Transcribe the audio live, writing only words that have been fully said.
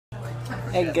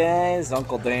Hey guys,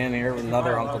 Uncle Dan here with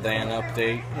another Uncle Dan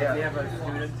update.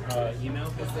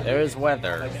 There's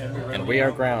weather, and we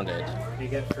are grounded.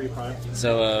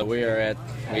 So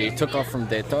we took off from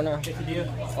Daytona.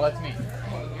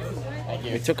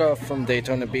 We took off from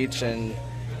Daytona Beach and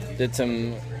did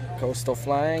some coastal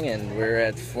flying, and we're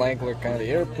at Flagler County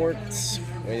Airport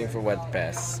waiting for weather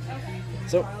pass.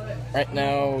 So right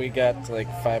now we got like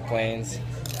 5 planes.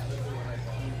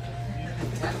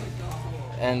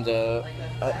 And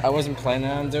I wasn't planning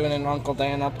on doing an Uncle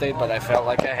Dan update, but I felt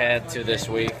like I had to this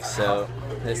week, so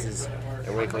this is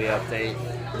a weekly update.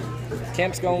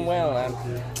 Camp's going well.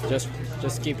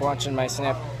 Just keep watching my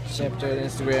Snapchat,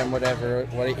 Instagram, whatever,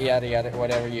 yada yada,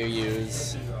 whatever you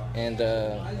use. And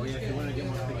if you want to get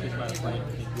more pictures by the plane,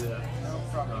 you can do that.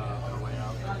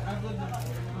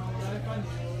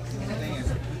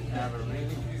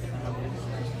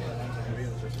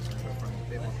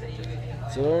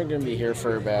 So we're gonna be here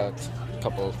for about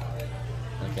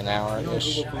like an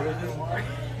hour-ish.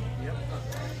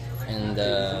 And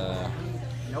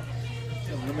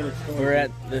we're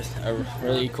at a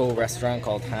really cool restaurant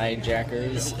called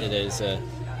Hijackers. It is they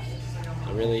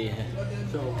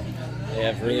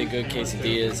have really good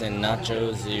quesadillas and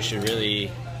nachos. You should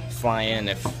really fly in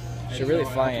if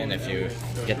you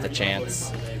get the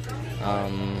chance.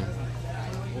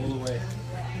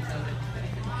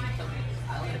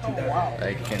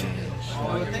 I can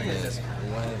show you this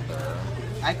weather.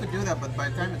 I could do that, but by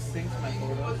the time it sinks my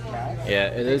photos back. Yeah,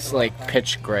 it is like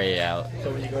pitch gray out.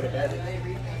 So when you go to bed,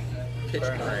 pitch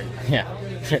gray. Yeah.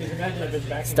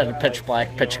 Instead of pitch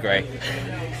black, pitch gray.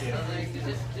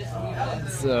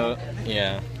 So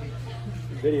yeah.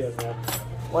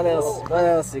 What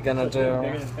else you gonna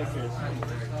do?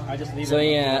 So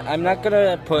yeah, I'm not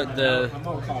gonna put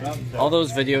all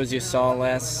those videos you saw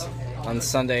on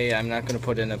Sunday. I'm not gonna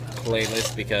put in a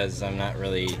playlist because I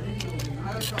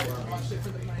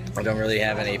don't really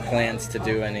have any plans to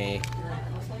do any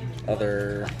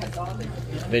other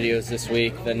videos this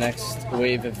week. The next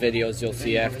wave of videos you'll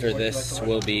see after this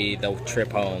will be the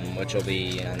trip home, which will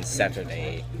be on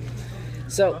Saturday.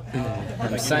 So,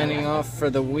 I'm signing off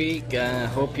for the week.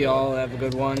 Hope you all have a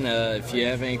good one. If you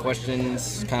have any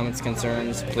questions, comments,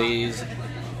 concerns, please,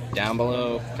 down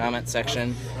below, comment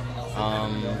section.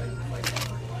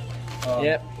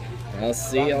 Yep, I'll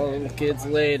see y'all kids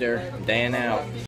later. Dan out.